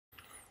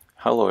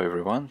Hello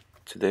everyone.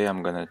 Today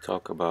I'm gonna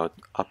talk about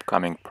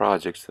upcoming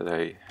projects that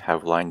I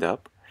have lined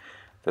up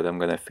that I'm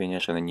gonna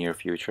finish in the near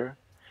future.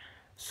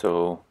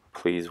 So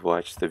please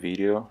watch the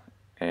video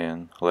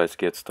and let's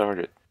get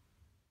started.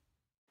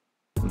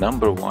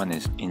 Number one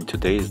is in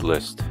today's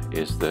list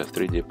is the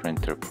 3D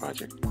printer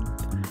project.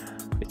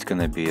 It's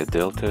gonna be a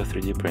Delta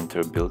 3D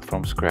printer built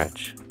from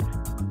scratch.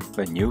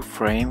 The new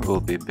frame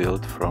will be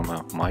built from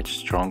a much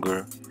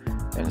stronger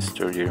and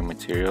sturdier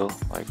material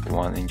like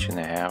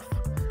 1.5"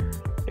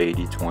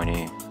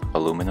 80/20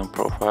 aluminum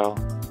profile.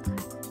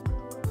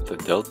 The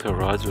Delta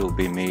rods will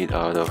be made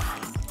out of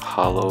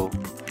hollow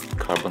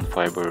carbon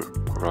fiber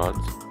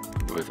rods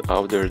with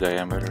outer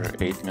diameter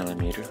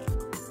 8mm.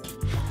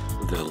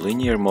 The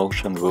linear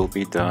motion will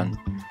be done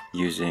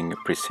using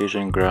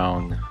precision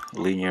ground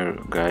linear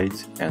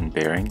guides and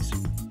bearings.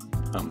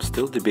 I'm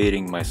still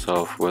debating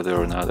myself whether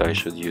or not I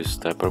should use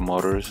stepper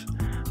motors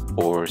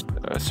or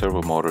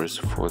servo motors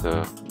for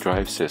the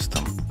drive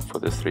system for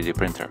the 3D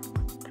printer.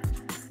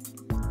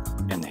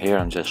 And here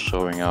I'm just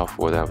showing off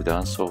what I've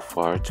done so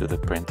far to the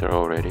printer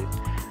already.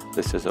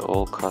 This is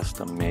all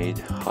custom made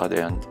hot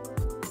end,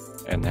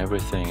 and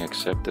everything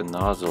except the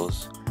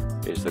nozzles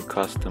is the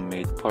custom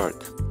made part.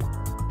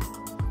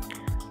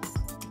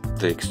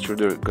 The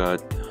extruder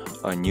got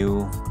a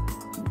new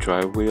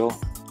drive wheel,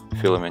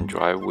 filament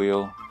drive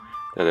wheel,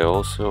 that I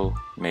also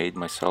made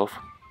myself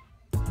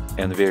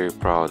and very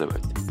proud of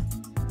it.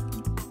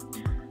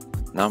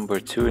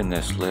 Number two in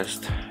this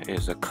list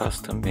is a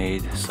custom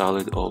made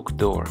solid oak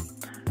door,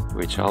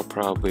 which I'll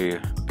probably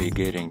be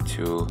getting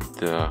to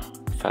the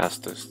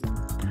fastest.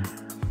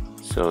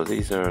 So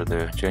these are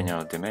the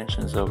general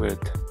dimensions of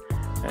it,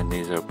 and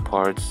these are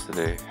parts that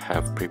I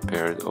have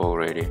prepared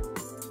already.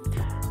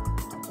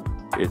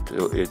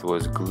 It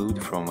was glued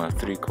from a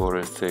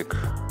 3/4 thick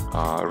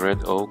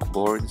red oak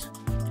boards.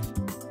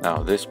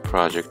 Now this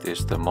project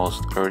is the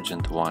most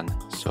urgent one,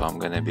 so I'm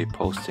gonna be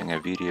posting a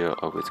video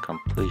of its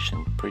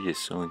completion pretty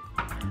soon,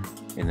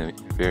 in the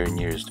very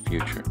nearest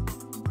future.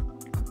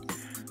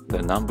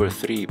 The number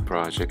three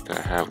project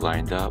I have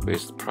lined up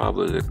is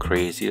probably the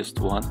craziest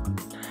one.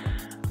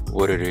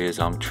 What it is,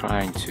 I'm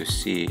trying to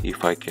see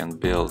if I can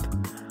build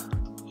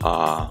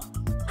a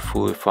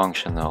fully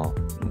functional,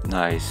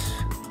 nice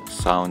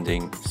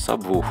sounding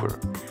subwoofer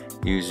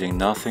using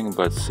nothing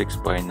but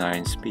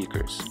 6x9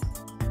 speakers.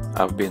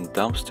 I've been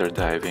dumpster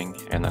diving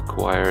and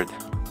acquired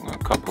a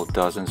couple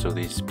dozens of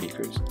these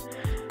speakers.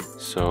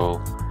 So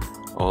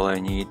all I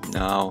need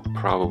now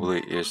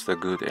probably is the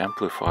good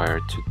amplifier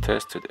to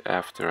test it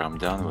after I'm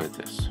done with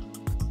this.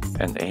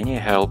 And any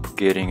help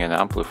getting an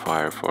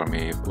amplifier for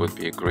me would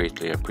be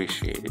greatly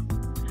appreciated.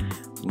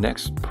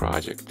 Next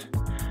project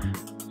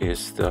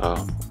is the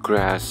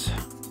grass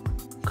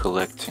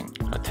collecting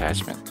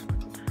attachment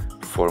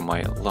for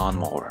my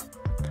lawnmower.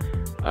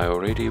 I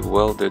already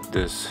welded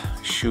this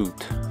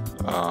chute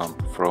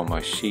from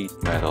a sheet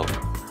metal,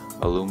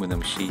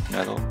 aluminum sheet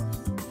metal.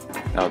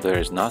 Now there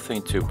is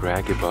nothing to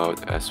brag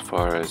about as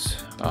far as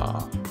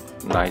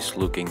nice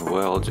looking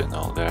welds and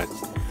all that.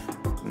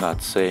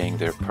 Not saying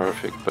they're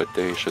perfect, but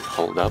they should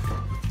hold up.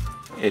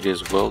 It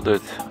is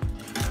welded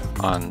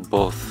on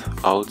both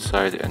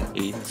outside and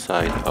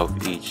inside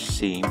of each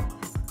seam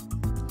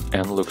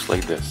and looks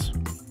like this.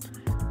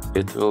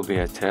 It will be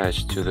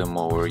attached to the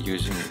mower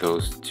using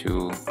those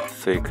two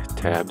thick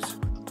tabs.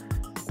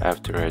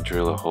 After I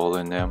drill a hole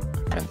in them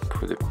and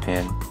put a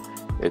pin,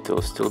 it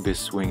will still be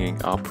swinging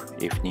up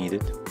if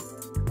needed.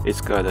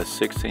 It's got a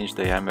 6"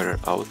 diameter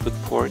output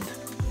port,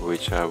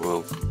 which I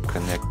will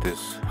connect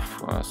this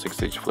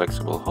 6"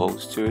 flexible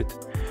hose to it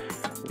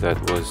that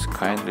was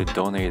kindly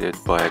donated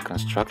by a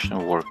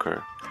construction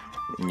worker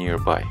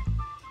nearby.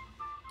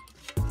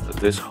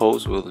 This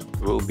hose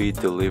will be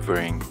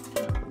delivering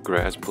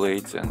grass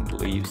blades and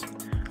leaves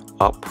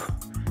up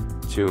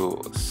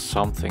to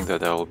something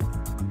that I'll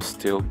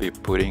still be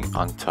putting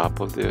on top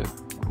of the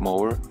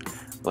mower,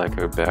 like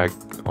a bag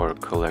or a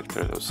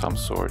collector of some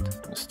sort.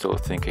 I'm still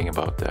thinking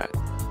about that.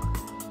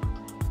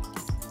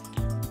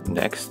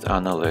 Next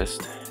on the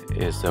list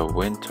is the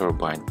wind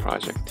turbine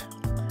project.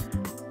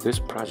 This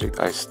project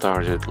I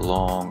started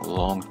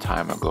long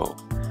time ago.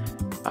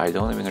 I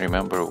don't even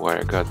remember where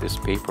I got this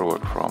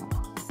paperwork from.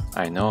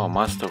 I know I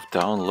must have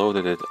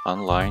downloaded it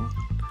online,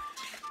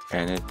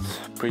 and it's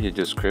pretty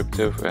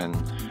descriptive and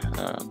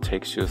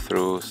takes you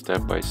through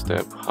step by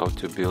step how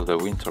to build a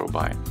wind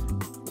turbine.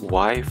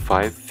 Why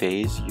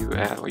 5-phase,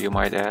 you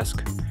might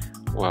ask?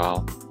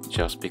 Well,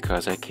 just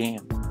because I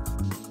can.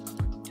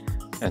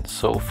 And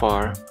so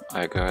far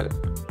I got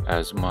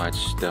as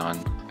much done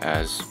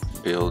as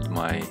build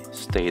my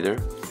stator,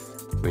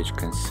 which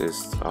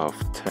consists of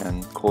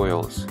 10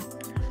 coils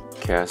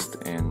cast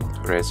in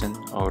resin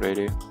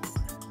already,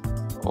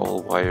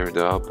 all wired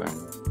up and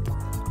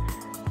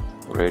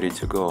ready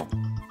to go.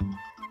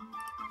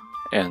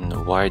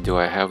 And why do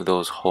I have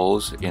those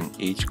holes in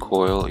each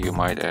coil, you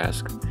might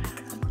ask?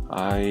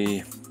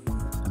 I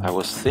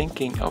was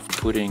thinking of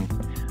putting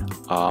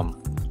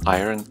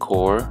iron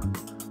core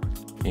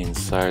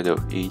inside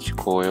of each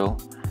coil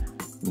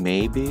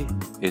Maybe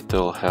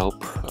it'll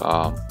help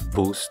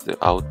boost the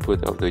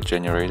output of the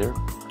generator.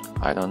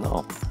 I don't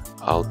know.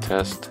 I'll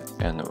test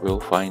and we'll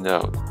find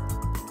out.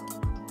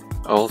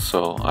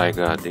 Also, I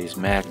got these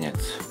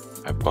magnets.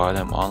 I bought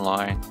them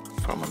online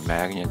from a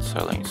magnet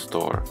selling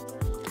store.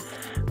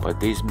 But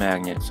these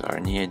magnets are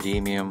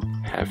neodymium,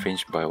 1/2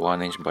 inch by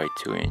 1 inch by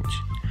 2 inch,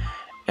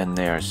 and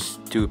they are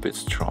stupid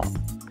strong.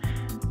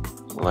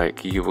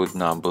 Like, you would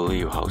not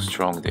believe how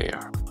strong they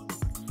are.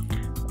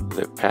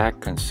 The pack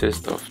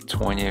consists of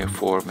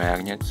 24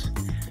 magnets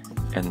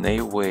and they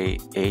weigh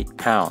 8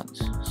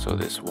 pounds. So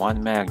this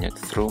one magnet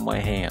through my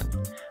hand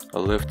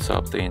lifts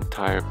up the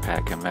entire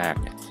pack of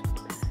magnets.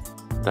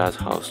 That's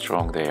how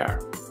strong they are.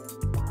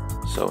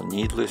 So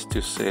needless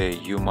to say,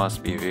 you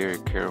must be very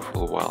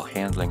careful while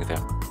handling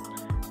them.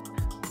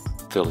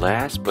 The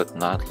last but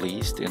not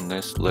least in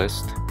this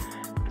list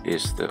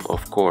is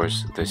of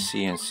course the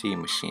CNC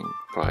machine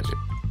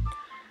project.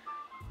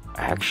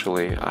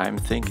 Actually, I'm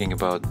thinking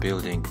about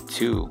building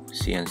 2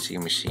 CNC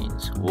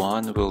machines.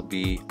 One will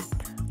be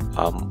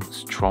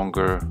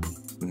stronger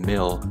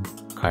mill,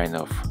 kind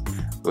of,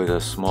 with a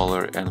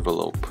smaller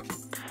envelope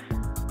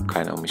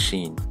kind of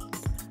machine,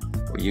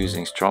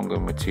 using stronger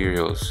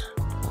materials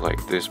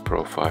like this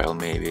profile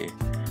maybe,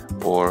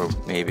 or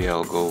maybe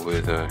I'll go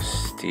with a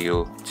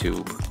steel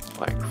tube,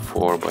 like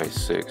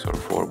 4x6 or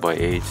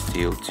 4x8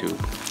 steel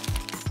tube,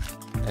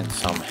 and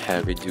some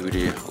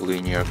heavy-duty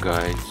linear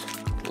guides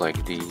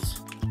like these.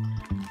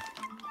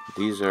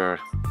 These are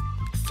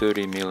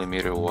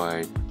 30mm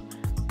wide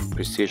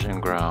precision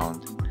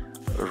ground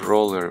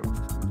roller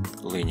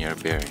linear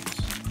bearings.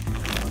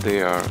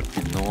 They are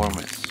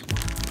enormous.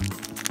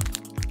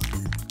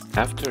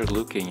 After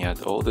looking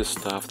at all the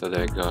stuff that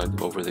I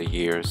got over the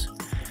years,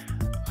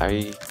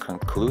 I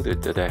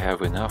concluded that I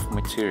have enough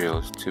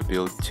materials to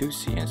build 2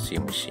 CNC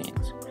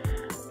machines.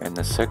 And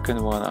the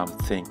second one I'm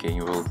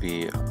thinking will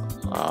be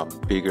a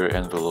bigger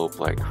envelope,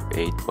 like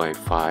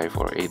 8x5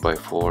 or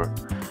 8x4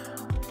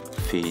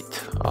 feet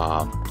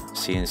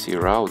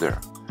CNC router.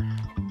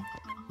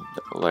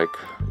 Like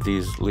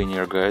these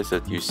linear guides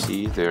that you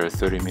see, they're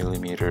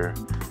 30mm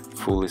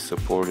fully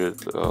supported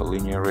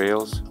linear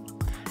rails,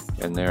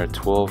 and they're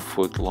 12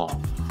 foot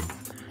long.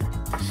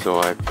 So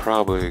I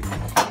probably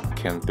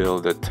can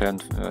build a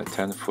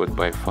 10 foot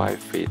by 5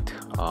 feet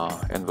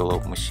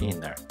envelope machine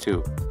there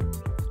too.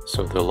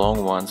 So the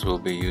long ones will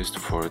be used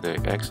for the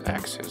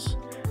x-axis,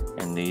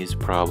 and these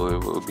probably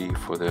will be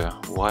for the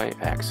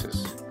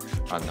y-axis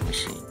on the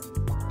machine.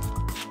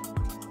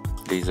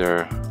 These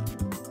are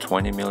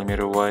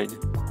 20mm wide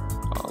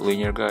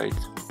linear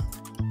guides.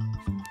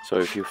 So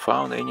if you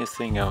found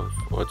anything of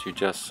what you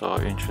just saw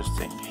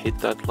interesting, hit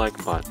that like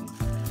button.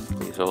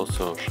 Please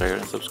also share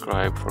and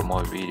subscribe for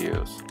more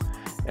videos,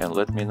 and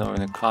let me know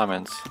in the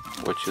comments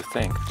what you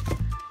think.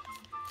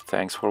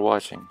 Thanks for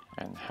watching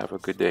and have a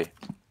good day.